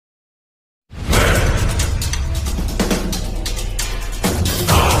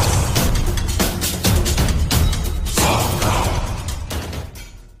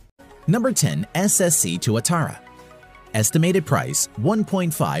Number 10. SSC Tuatara. Estimated price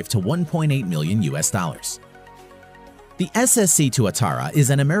 $1.5 to $1.8 million US. The SSC Tuatara is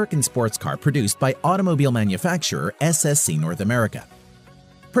an American sports car produced by automobile manufacturer SSC North America.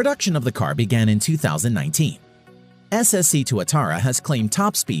 Production of the car began in 2019. SSC Tuatara has claimed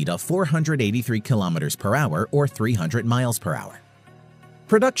top speed of 483 km per hour or 300 miles per hour.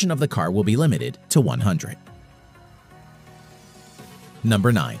 Production of the car will be limited to 100.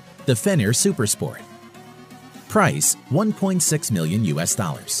 Number 9. The Fenir Supersport. Price $1.6 million US.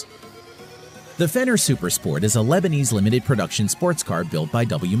 The Fenir Supersport is a Lebanese limited production sports car built by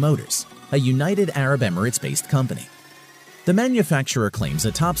W Motors, a United Arab Emirates-based company. The manufacturer claims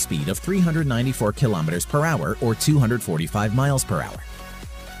a top speed of 394 km per hour or 245 miles per hour.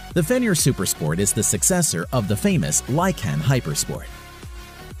 The Fenir Supersport is the successor of the famous Lycan Hypersport.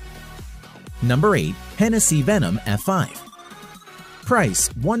 Number 8. Hennessy Venom F5. Price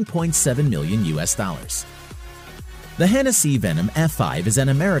 $1.7 million US. The Hennessy Venom F5 is an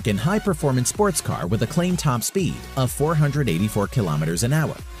American high-performance sports car with a claimed top speed of 484 km an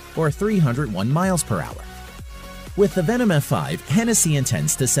hour or 301 miles per hour. With the Venom F5, Hennessy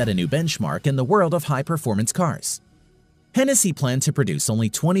intends to set a new benchmark in the world of high-performance cars. Hennessy planned to produce only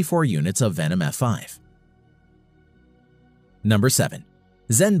 24 units of Venom F5. Number 7.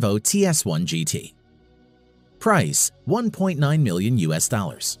 Zenvo TS1 GT. Price $1.9 million US.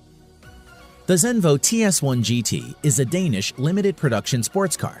 The Zenvo TS1 GT is a Danish limited production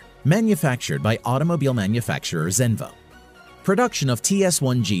sports car manufactured by automobile manufacturer Zenvo. Production of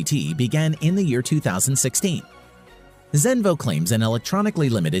TS1 GT began in the year 2016. Zenvo claims an electronically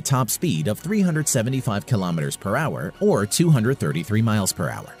limited top speed of 375 km per hour or 233 miles per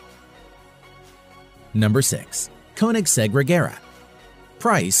hour. Number 6. Koenigsegg Regera.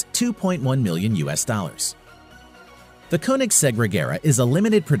 Price $2.1 million US. The Koenigsegg Regera is a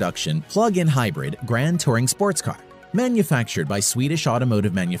limited production plug-in hybrid grand touring sports car manufactured by Swedish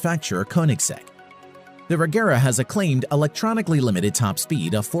automotive manufacturer Koenigsegg. The Regera has a claimed electronically limited top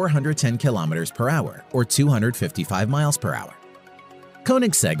speed of 410 km per hour or 255 miles per hour.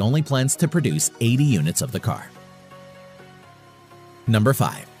 Koenigsegg only plans to produce 80 units of the car. Number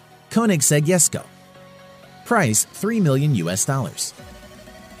 5. Koenigsegg Jesko. Price $3 million US.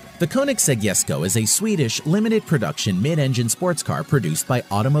 The Koenigsegg Jesko is a Swedish limited production mid-engine sports car produced by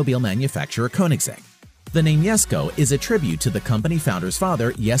automobile manufacturer Koenigsegg. The name Jesko is a tribute to the company founder's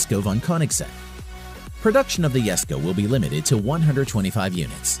father, Jesko von Koenigsegg. Production of the Jesko will be limited to 125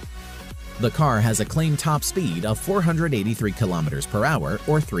 units. The car has a claimed top speed of 483 km per hour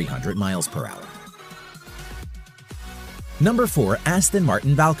or 300 miles per hour. Number 4. Aston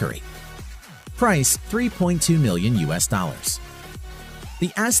Martin Valkyrie. Price $3.2 million US.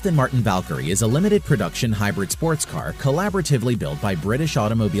 The Aston Martin Valkyrie is a limited production hybrid sports car collaboratively built by British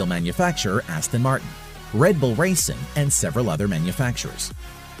automobile manufacturer Aston Martin, Red Bull Racing, and several other manufacturers.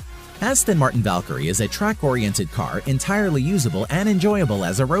 Aston Martin Valkyrie is a track-oriented car entirely usable and enjoyable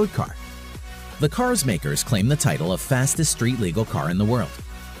as a road car. The car's makers claim the title of fastest street-legal car in the world.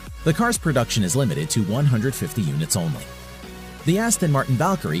 The car's production is limited to 150 units only. The Aston Martin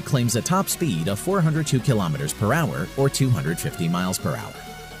Valkyrie claims a top speed of 402 km per hour or 250 miles per hour.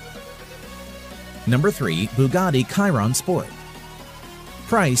 Number 3. Bugatti Chiron Sport.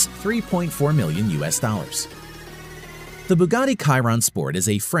 Price $3.4 million US. The Bugatti Chiron Sport is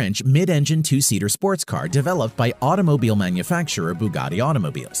a French mid-engine two-seater sports car developed by automobile manufacturer Bugatti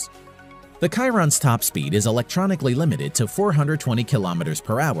Automobiles. The Chiron's top speed is electronically limited to 420 km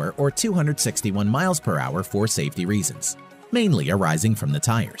per hour or 261 miles per hour for safety reasons, mainly arising from the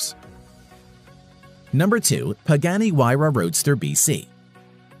tires. Number 2. Pagani Huayra Roadster BC.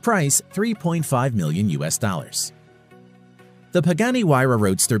 Price $3.5 million US. The Pagani Huayra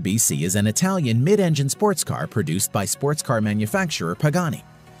Roadster BC is an Italian mid-engine sports car produced by sports car manufacturer Pagani.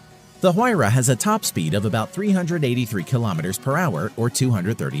 The Huayra has a top speed of about 383 km per hour or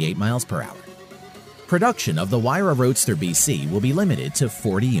 238 miles per hour. Production of the Huayra Roadster BC will be limited to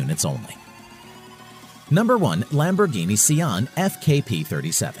 40 units only. Number 1. Lamborghini Sian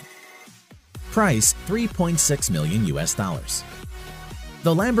FKP37. Price $3.6 million US.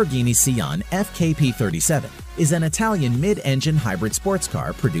 The Lamborghini Sian FKP37 is an Italian mid-engine hybrid sports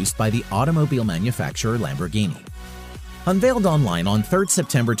car produced by the automobile manufacturer Lamborghini. Unveiled online on 3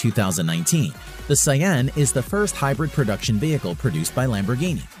 September 2019, the Sian is the first hybrid production vehicle produced by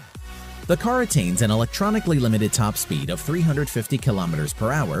Lamborghini. The car attains an electronically limited top speed of 350 km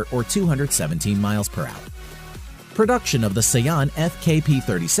per hour or 217 miles per hour. Production of the Sian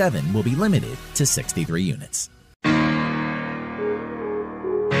FKP37 will be limited to 63 units.